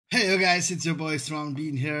guys, it's your boy Strong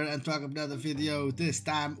Bean here and back with another video. This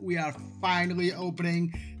time we are finally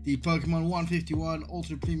opening the Pokemon 151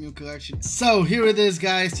 Ultra Premium Collection. So here it is,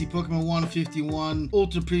 guys, the Pokemon 151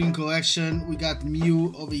 Ultra Premium Collection. We got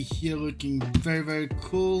Mew over here looking very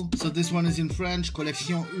cool. So this one is in French,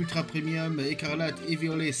 Collection Ultra Premium Écarlate et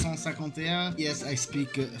Violet 151. Yes, I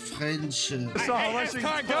speak French.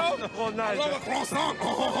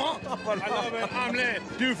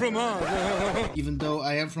 Even though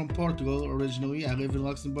I am from Portugal originally, I live in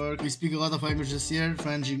Luxembourg. We speak a lot of languages here,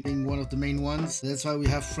 French being one of the main ones. That's why we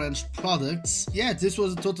have French products. Yeah, this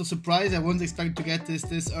was a total surprise. I wasn't expecting to get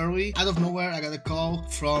this early. Out of nowhere, I got a call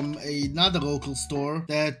from another local store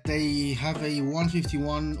that they have a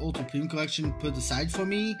 151 Ultra Premium Collection put aside for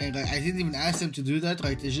me. And I didn't even ask them to do that.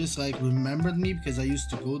 Like, they just remembered me because I used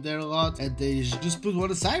to go there a lot. And they just put one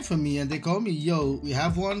aside for me. And they called me, yo, we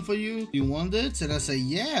have one for you. You want it? And I say,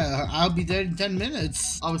 yeah, I'll be there in 10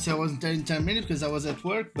 minutes. Obviously, I wasn't there in 10 minutes because I was at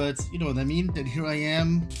work. But you know what I mean? Then here I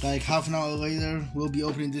am, like half an hour later, we'll be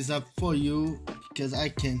opening this up for you because I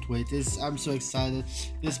can't wait. I'm so excited.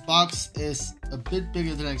 This box is a bit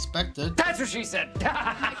bigger than I expected. That's what she said.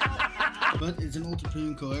 But it's an Ultra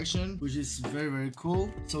Premium Collection, which is very cool.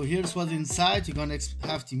 So here's what's inside. You're gonna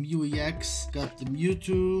have the Mew EX, got the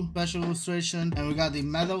Mewtwo special illustration, and we got the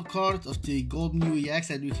medal card of the Gold Mew EX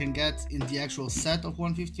that we can get in the actual set of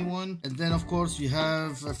 151. And then of course we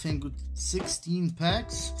have, I think, 16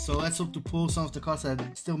 packs. So let's hope to pull some of the cards that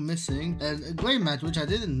are still missing. And a playmat, which I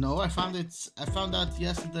didn't know. I found out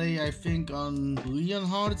yesterday, I think, on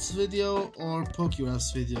Leonhard's video or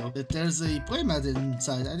Pokéref's video, that there's a playmat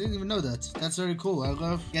inside. I didn't even know that. That's very cool. I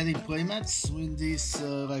love getting playmats in these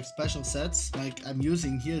like special sets. Like I'm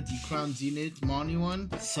using here the Crown Zenith Marnie one.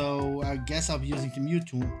 So I guess I'll be using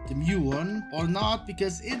the Mew one, or not,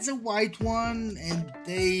 because it's a white one and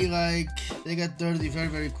they get dirty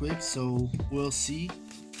very quick. So we'll see.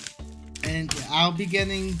 And I'll be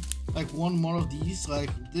getting like one more of these. Like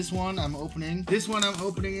this one I'm opening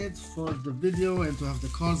it for the video and to have the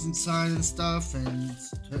cards inside and stuff and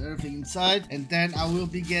to have everything inside. And then I will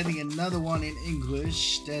be getting another one in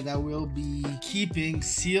English that I will be keeping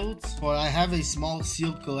sealed, for I have a small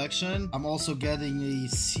sealed collection. I'm also getting a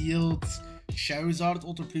sealed Charizard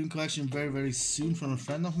Ultra Premium Collection very soon from a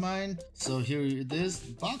friend of mine. So here it is.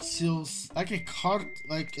 The box seals like a card,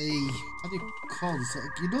 like a, how do you call this?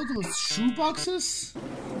 Like, you know those shoe boxes?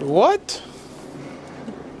 What?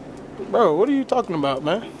 Bro, what are you talking about,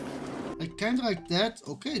 man? Like kind of like that.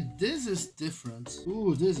 Okay, this is different.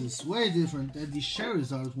 Ooh, this is way different than the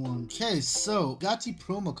Charizard one. Okay, so got the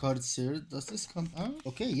promo cards here. Does this come out?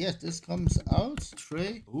 Okay, yes, this comes out.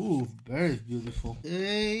 Tray. Ooh, very beautiful.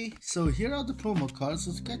 Okay, so here are the promo cards.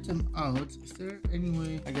 Let's get them out. Is there any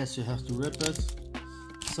way? I guess you have to rip it.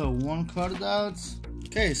 So one card out.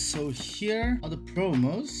 Okay, so here are the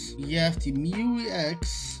promos. You have the Mew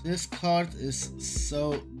EX. This card is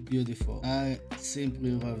so beautiful. I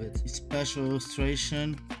simply love it. The special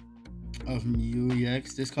illustration of Mew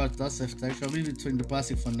EX. This card does have texture. I'll leave it in the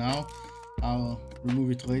plastic for now. I'll remove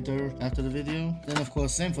it later after the video. Then of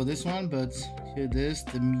course same for this one, but here it is,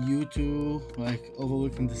 the Mewtwo, like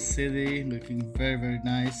overlooking the city, looking very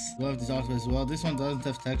nice. Love this art as well. This one doesn't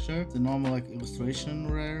have texture, the normal like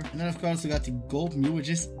illustration rare. And then of course we got the Gold Mew, which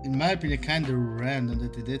is in my opinion kind of random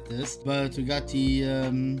that they did this, but we got the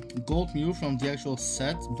Gold Mew from the actual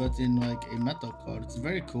set, but in like a metal card. It's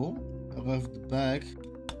very cool. I love the back.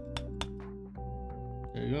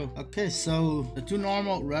 There you go. Okay, so the two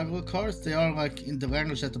normal regular cards, they are like in the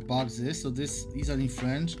language that the box is. So these are in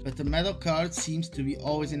French, but the metal card seems to be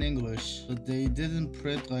always in English. But they didn't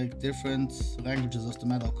print like different languages of the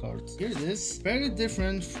metal cards. Here it is. Very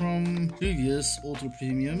different from previous Ultra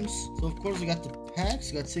Premiums. So of course we got the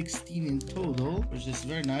packs. We got 16 in total, which is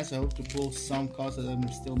very nice. I hope to pull some cards that I'm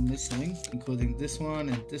still missing, including this one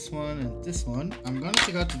and this one and this one. I'm gonna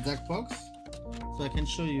check out the deck box so I can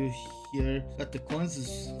show you here. Got the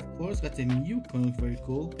coins, of course, got the Mew coin, very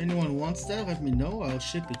cool. Anyone wants that, let me know, I'll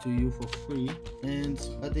ship it to you for free. And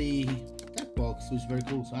got the deck box, which is very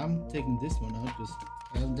cool. So I'm taking this one out because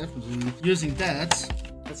I'm definitely using that.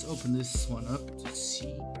 Let's open this one up to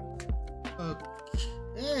see.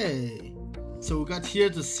 Okay, so we got here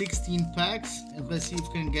the 16 packs, and let's see if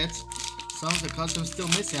we can get some of the cards I'm still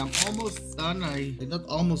missing. I'm almost done. Not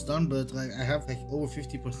almost done, but like I have like over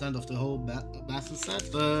 50% of the whole battle set.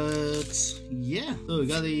 But yeah, so we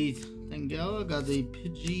got a Tangela, got a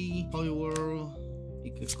Pidgey, Poliwhirl,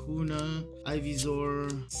 Kakuna, Ivysaur,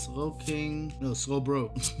 Slowking, no,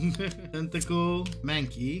 Slowbro, Tentacle,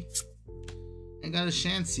 Mankey, and got a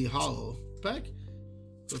Chansey Hollow pack,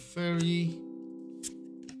 Clefairy,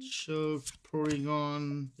 Choke,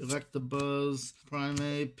 Porygon, Electabuzz,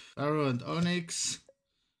 Primeape, Arrow, and Onyx.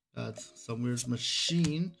 Got some weird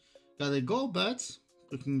machine. Got a Golbat,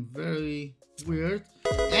 looking very weird.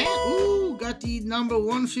 And, ooh, got the number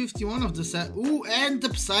 151 of the set. Ooh, and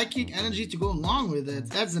the Psychic Energy to go along with it.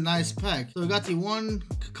 That's a nice pack. So we got the one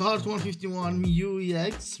card 151 Mew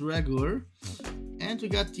EX regular. And we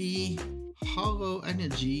got the Hollow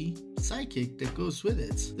Energy Psychic that goes with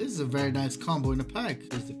it. This is a very nice combo in a pack.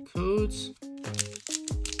 There's the codes.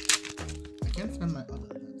 I can't find my other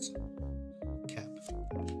ones. Cap.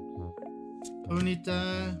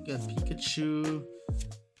 Ponyta. Got Pikachu.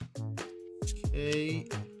 Okay.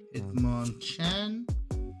 Hitmonchan.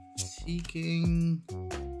 Seeking.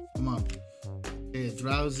 Come on. Okay,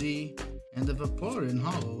 Drowsy. And the Vaporeon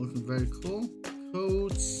Hollow. Looking very cool.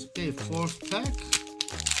 Codes. Okay, 4th pack.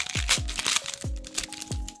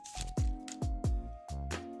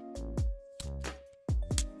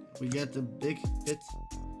 We get the big hit.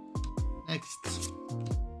 Next.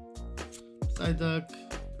 Psyduck,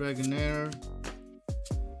 Dragonair,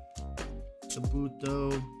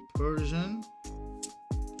 Kabuto, Persian.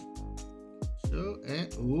 So,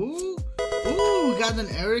 and ooh, we got an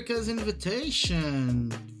Erica's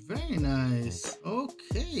Invitation. Very nice.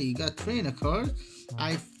 Okay, got Trainer card.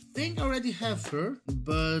 I think I already have her,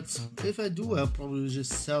 but if I do, I'll probably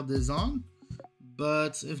just sell this on.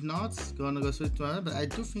 But if not, gonna go straight to her. But I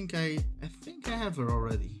do think I have her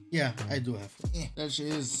already. Yeah, I do have her. Yeah, there she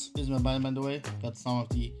is. Here's my bind, by the way. Got some of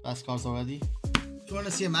the last cards already. If you want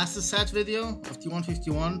to see a master set video of the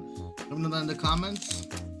 151, let me know down in the comments.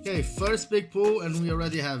 Okay, first big pull, and we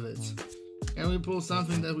already have it. Can we pull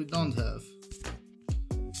something that we don't have?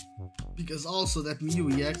 Because also that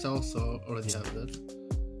Mew EX, I also already have that.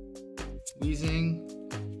 Weezing,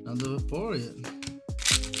 another Vaporeon.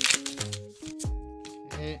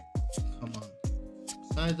 Okay, come on.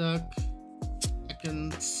 Psyduck,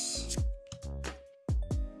 Ekans,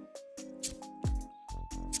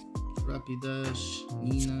 Rapidash,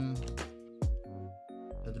 Nina,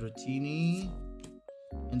 Pedrotini,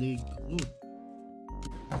 and the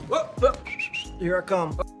Whoop. Here I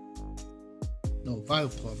come. no,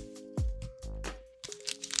 Vileplume.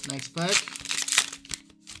 Next pack.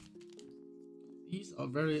 These are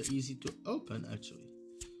very easy to open actually,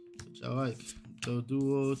 which I like.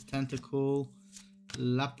 Doduo, Tentacle,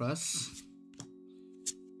 Lapras,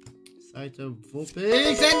 Saito,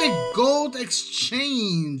 Vulpix, and the Gold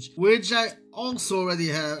Exchange, which I also already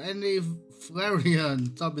have, and the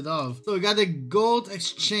Flareon, top it off. So we got the Gold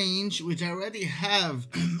Exchange, which I already have.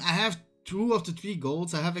 I have 2 of the 3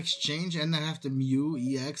 golds. I have Exchange and I have the Mew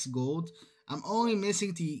EX Gold. I'm only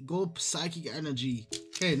missing the Gold Psychic Energy.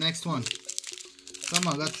 Okay, next one. Come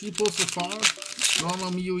on, got 3 pulls so far.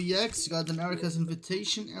 Normal Mew EX, got an Erica's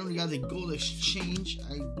Invitation, and we got the Gold Exchange.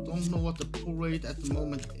 I don't know what the pull rate at the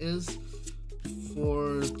moment is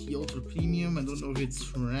for the Ultra Premium. I don't know if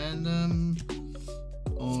it's random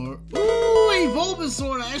or... Ooh, a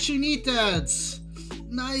Bulbasaur! I actually need that!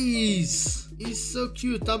 Nice! He's so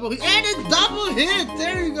cute. Double hit. And a double hit!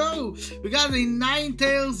 There you go! We got the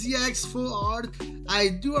Ninetales EX Full Art. I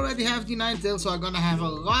do already have the Ninetales, so I'm gonna have a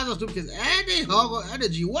lot of duplicates. And a Hollow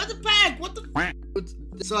Energy. What a pack! What the f?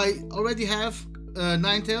 So I already have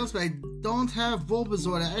Ninetales, but I don't have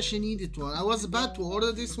Bulbasaur. I actually needed one. I was about to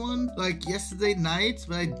order this one like yesterday night,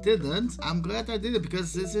 but I didn't. I'm glad I did it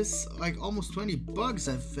because this is like almost 20 bucks,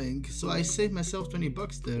 I think. So I saved myself 20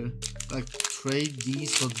 bucks there. Like trade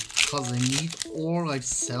these for because I need, or like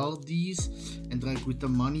sell these and like with the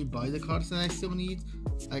money buy the cards that I still need.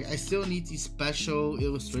 Like I still need the special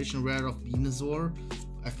illustration rare of Venusaur.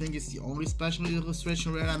 I think it's the only special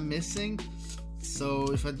illustration rare I'm missing.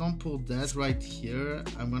 So if I don't pull that right here,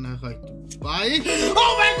 I'm gonna have like to buy it.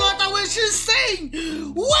 Oh my god, I was just saying!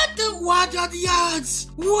 What are the odds?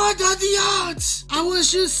 What are the odds? I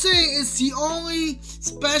was just saying it's the only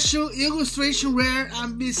special illustration rare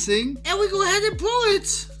I'm missing. And we go ahead and pull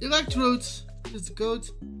it. Electrode is the code.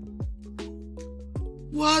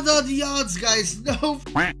 What are the odds, guys? No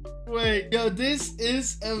way. Yo, this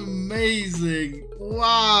is amazing.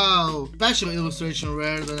 Wow. Special illustration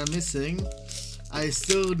rare that I'm missing. I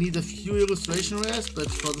still need a few illustration rares,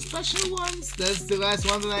 but for the special ones, that's the last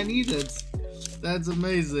one that I needed. That's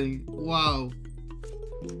amazing. Wow.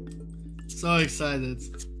 So excited.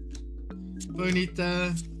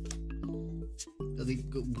 Ponyta.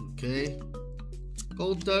 Okay.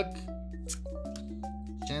 Gold Duck.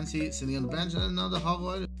 Chansey sitting on the bench, and another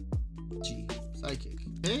Hollow G. Psychic.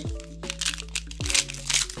 Okay.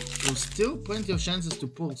 There's still plenty of chances to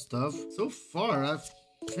pull stuff. So far, I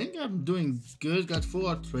think I'm doing good. Got full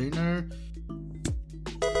art trainer.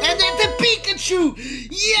 And then the Pikachu!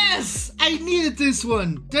 Yes! I needed this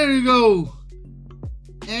one. There you go.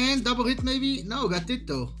 And double hit maybe? No, got it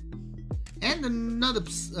though. And another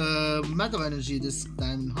metal energy this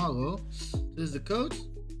time in hollow. This is the code.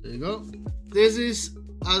 There you go. This is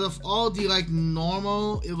out of all the like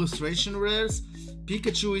normal illustration rares,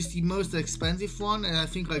 Pikachu is the most expensive one, and I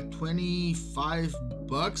think like $25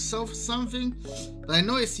 or something. But I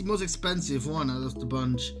know it's the most expensive one out of the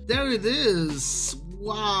bunch. There it is.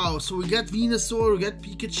 Wow. So we got Venusaur, we got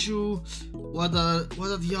Pikachu. What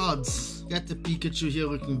are the odds? Got the Pikachu here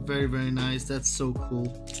looking very, very nice. That's so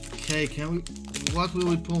cool. Okay, what will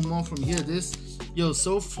we pull more from here?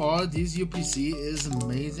 So far this UPC is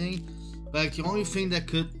amazing. Like the only thing that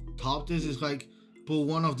could top this is like pull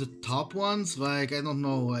one of the top ones, like I don't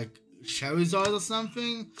know, like Charizard or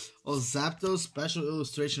something, or Zapdos special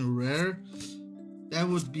illustration rare. That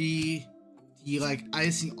would be the like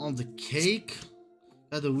icing on the cake.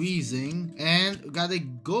 Got a Weezing and got a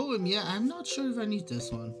Golem. Yeah, I'm not sure if I need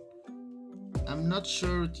this one. I'm not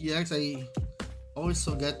sure TX. I always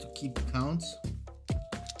forget to keep count.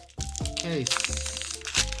 Okay.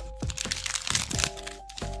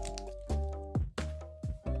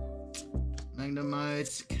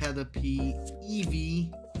 Magnemite, Caterpie,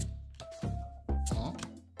 Eevee. Oh.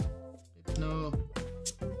 No.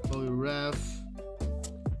 Poliwrath.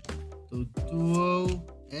 Duo.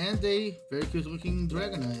 And a very cute looking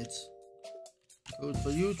Dragonite. Good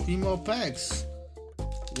for you. 3 more packs.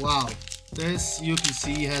 Wow. This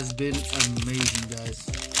UPC has been amazing, guys.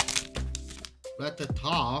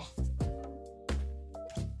 Rattata.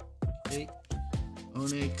 Okay.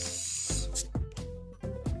 Onyx.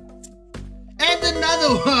 And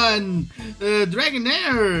another one!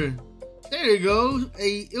 Dragonair! There you go.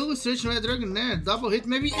 A illustration red Dragonair. Double hit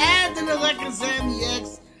maybe. And an Alakazam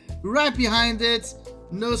EX right behind it.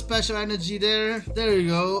 No special energy there. There you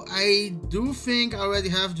go. I do think I already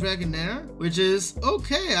have Dragonair, which is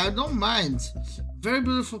okay. I don't mind. Very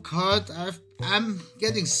beautiful card. I'm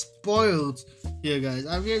getting spoiled here, guys.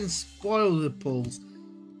 I'm getting spoiled with pulls.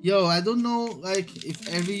 Yo, I don't know like if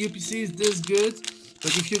every UPC is this good,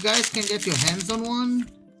 but if you guys can get your hands on one,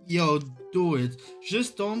 yo, do it.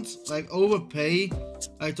 Just don't like overpay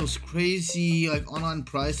like those crazy like online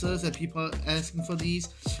prices that people are asking for these.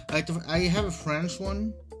 Like I have a French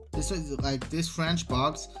one. This is like this French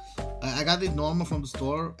box. I got it normal from the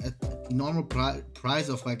store at the normal price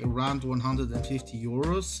of like around 150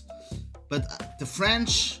 euros. But the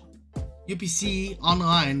French UPC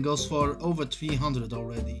online goes for over 300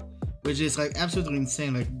 already, which is like absolutely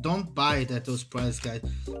insane. Like, don't buy it at those prices, guys.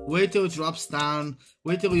 Wait till it drops down.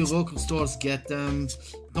 Wait till your local stores get them.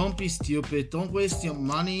 Don't be stupid. Don't waste your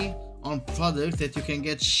money on products that you can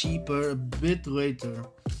get cheaper a bit later.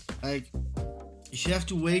 Like, if you have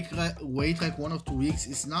to wait like 1 or 2 weeks,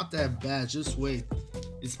 it's not that bad. Just wait.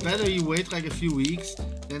 It's better you wait like a few weeks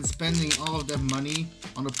than spending all of that money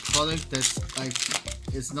on a product that's like,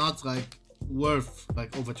 it's not like worth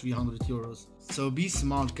like over 300 euros. So be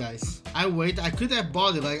smart, guys. I could have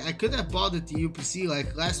bought it, like I could have bought it the UPC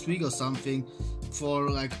like last week or something for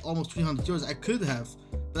like almost 300 euros. I could have,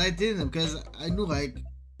 but I didn't because I knew like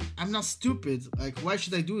I'm not stupid. Like, why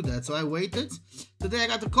should I do that? So I waited. Today I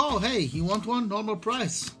got the call. Hey, you want one? Normal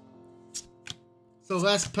price. So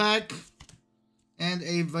last pack and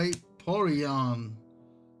a Vaporeon.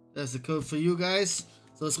 That's the code for you guys.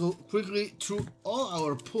 So let's go quickly through all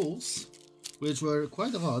our pulls, which were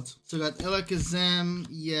quite a lot. So got Alakazam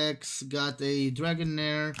EX, got a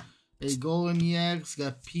Dragonair, a Golem EX,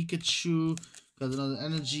 got Pikachu, got another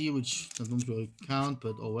energy, which doesn't really count,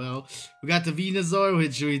 but oh well. We got the Venusaur,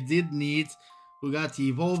 which we did need. We got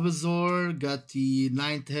the Bulbasaur, got the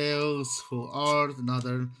Ninetales, full art,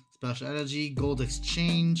 another special energy, Gold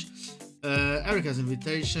Exchange, Erika's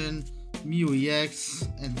Invitation, Mew EX,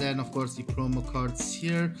 and then of course the promo cards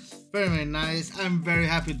here. Very, very nice. I'm very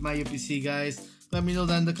happy with my UPC, guys. Let me know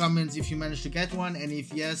down in the comments if you managed to get one, and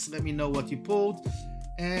if yes, let me know what you pulled.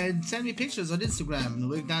 And send me pictures on Instagram.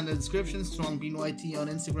 Link down in the description, StrongBeanYT on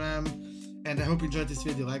Instagram. And I hope you enjoyed this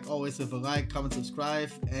video. Like always, leave a like, comment,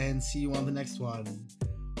 subscribe, and see you on the next one.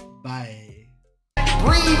 Bye.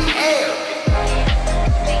 Breathe air.